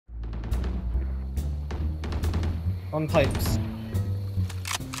On pipes.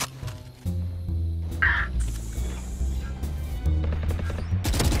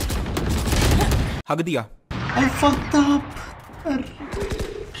 हग दिया। I fucked up.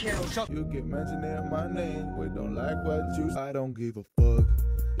 You get mentioned in my name, but don't like what you. I don't give a fuck.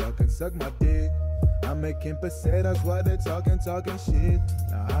 Y'all can suck my dick. I'm making pesetas while they're talking shit.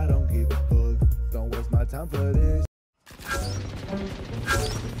 Nah, I don't give a fuck. Don't waste my time for this.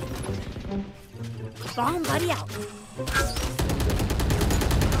 Bomb buddy out.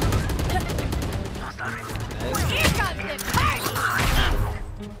 Here comes the party.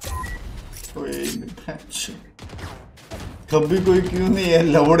 कभी कोई क्यों नहीं है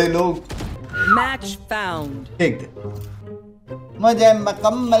लवड़े लोग। Match found. ठीक मजे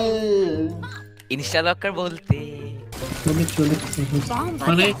मुकम्मल। Insta locker बोलते। Bomb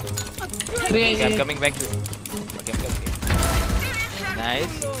buddy out. Okay, I'm coming back to. Okay, I'm coming.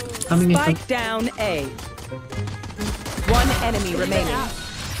 Nice. Spike down A. One enemy remaining.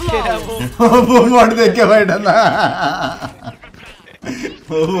 बूमबॉट देख के बैठा था।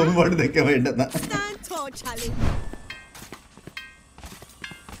 बूमबॉट देख के बैठा था। Stand tall, Charlie.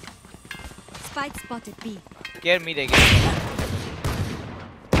 Spike spotted B. Scare me again.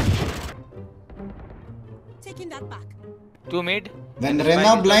 Taking that back. 2 mid. When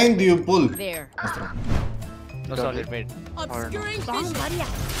Rena blind, you pull. There. No solid mid. Obscuring bomb buddy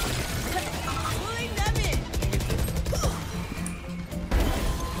out. Pulling them in.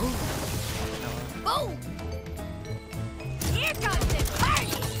 Boom. Here comes the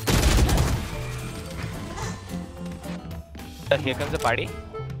party. Here comes the party.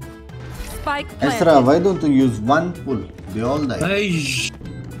 Spike Esra, planted. why don't you use one pull? They all die.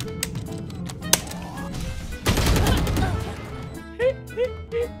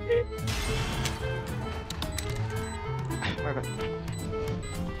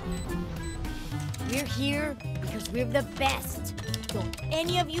 We're here because we're the best. Don't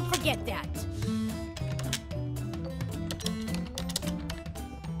any of you forget that.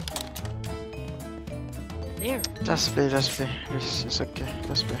 There. Just play. It's okay.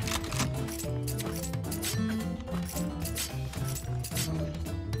 Just play.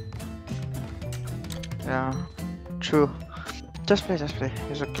 Yeah, true. Just play.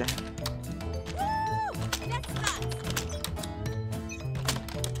 It's okay.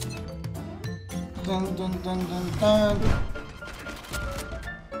 Dun, dun, dun, dun, dun.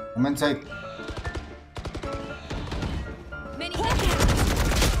 I'm inside. Many enemy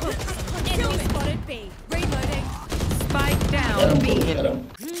spotted B. Reloading. Spike down B.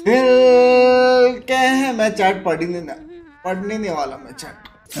 क्या है मैं chat पढ़ने नहीं वाला मैं chat.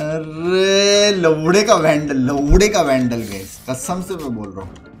 अरे लौड़े का vandal guys, कसम से मैं बोल रहा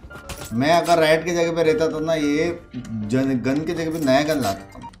हूँ। मैं अगर राइट की जगह पे रहता तो ना ये गन की जगह पे नया गन लाता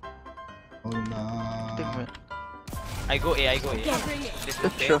था। I go A. This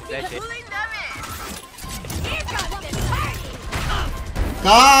is Sure. Flash A.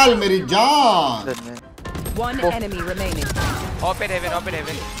 काल मेरी जान। One enemy remaining. Open heaven.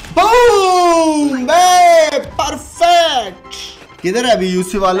 Boom बे परफेक्ट। किधर है अभी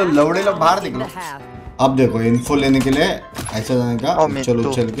यूसी वाले लौड़े लोग बाहर निकलो। अब देखो इन्फो लेने के लिए ऐसा जाने का,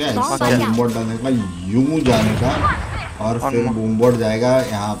 चलो चल के ऐसा बूमबॉट डालने का, यूं जाने का और फिर बूमबॉट जाएगा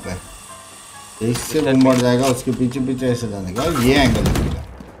यहाँ पे, इससे बूमबॉट जाएगा उसके पीछे ऐसे जाने का, ये एंगल लगेगा।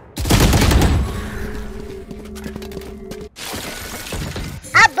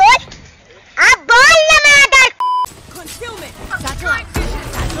 अब बोल ना matter. Concealment. Satchel out.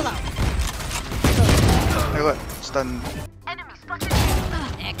 I got stunned. Enemy spotted.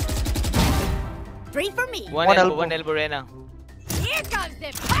 Next. Three for me. One elbow Rena. Here comes the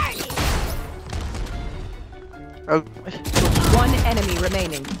party. One enemy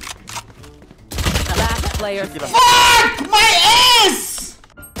remaining. Last player. Fuck my ass!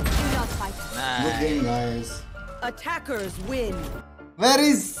 Do not fight. Good game guys. Attackers win. Where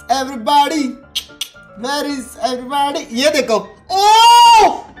is everybody? ये देखो। ओह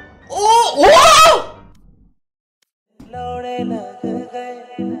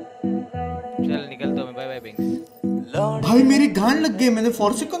चल निकल तो मैं bye Binks. भाई मेरी गान लग गई, मैंने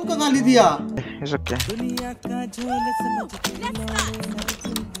फॉरसेकन का गाली दिया। It's okay.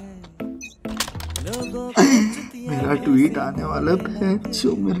 मेरा ट्वीट आने वाला है,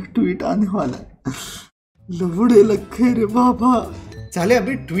 मेरा ट्वीट आने वाला है। लवड़े लखे रे बाबा। साले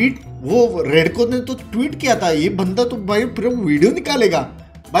अभी ट्वीट वो रेडको ने तो ट्वीट किया था, ये बंदा तो भाई पूरा वीडियो निकालेगा।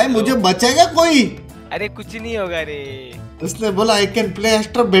 भाई मुझे बचाएगा कोई? अरे कुछ नहीं होगा रे। उसने बोला I can play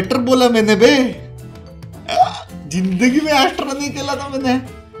extra better, बोला मैंने बे। जिंदगी में एस्ट्रा नहीं खेला था मैंने।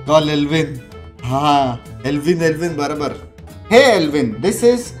 Call Alvin. हाँ एल्विन बराबर। हे Alvin, this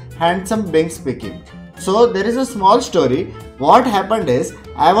is handsome Binks speaking. So there is a small story. What happened is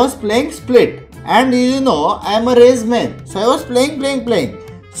I was playing split, and you know I am a raise man. So I was playing.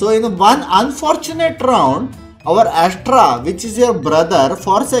 So in one unfortunate round, our Astra, which is your brother,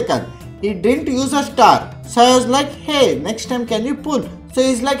 Forsaken, he didn't use a star. So I was like, hey, next time can you pull? So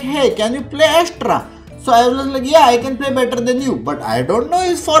he's like, hey, can you play Astra? So I was like, yeah, I can play better than you, but I don't know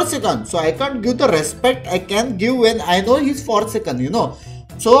he's Forsaken. So I can't give the respect I can give when I know he's Forsaken, you know.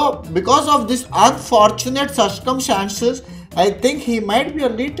 So because of this unfortunate circumstances, I think he might be a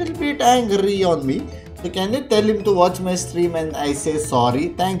little bit angry on me. So can you tell him to watch my stream and I say sorry?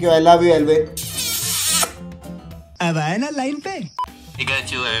 Thank you. I love you, Elvin. अब आया ना line पे? I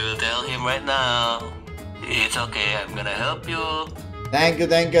got you. I will tell him right now. It's okay. I'm gonna help you. Thank you,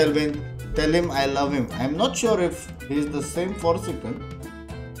 Elvin. Tell him I love him. I'm not sure if he's the same Forsaken.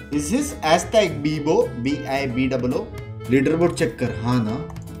 Is his hashtag Bibo? B-I-B-O-O? Leaderboard check कर हाँ ना?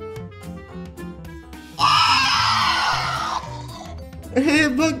 हे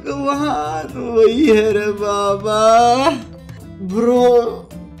भगवान वही है रे बाबा. Bro,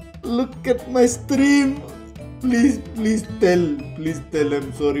 look at my stream. Please tell.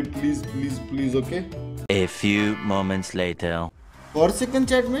 I'm sorry. Please, okay? A few moments later. Forsaken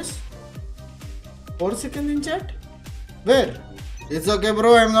chat, miss? Forsaken in chat? Where? It's okay,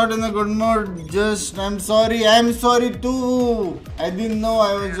 bro. I'm not in a good mood. I'm sorry too. I didn't know.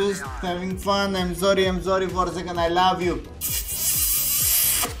 I was just having fun. I'm sorry, Forsaken. I love you.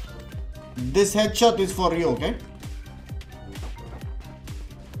 This headshot is for you, okay?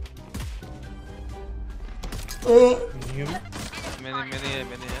 Many.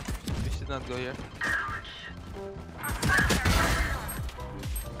 We should not go here.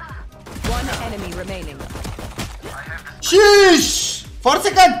 One enemy remaining. Sheesh!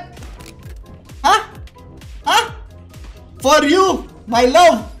 Forsaken! Huh? For you, my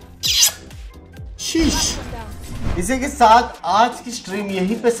love! Sheesh! इसी के साथ आज की stream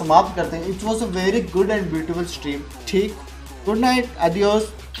यहीं पे समाप्त करते हैं. It was a very good and beautiful stream. ठीक? Good night. Adios.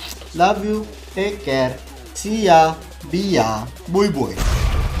 Love you. Take care. See ya. Be ya. Boy.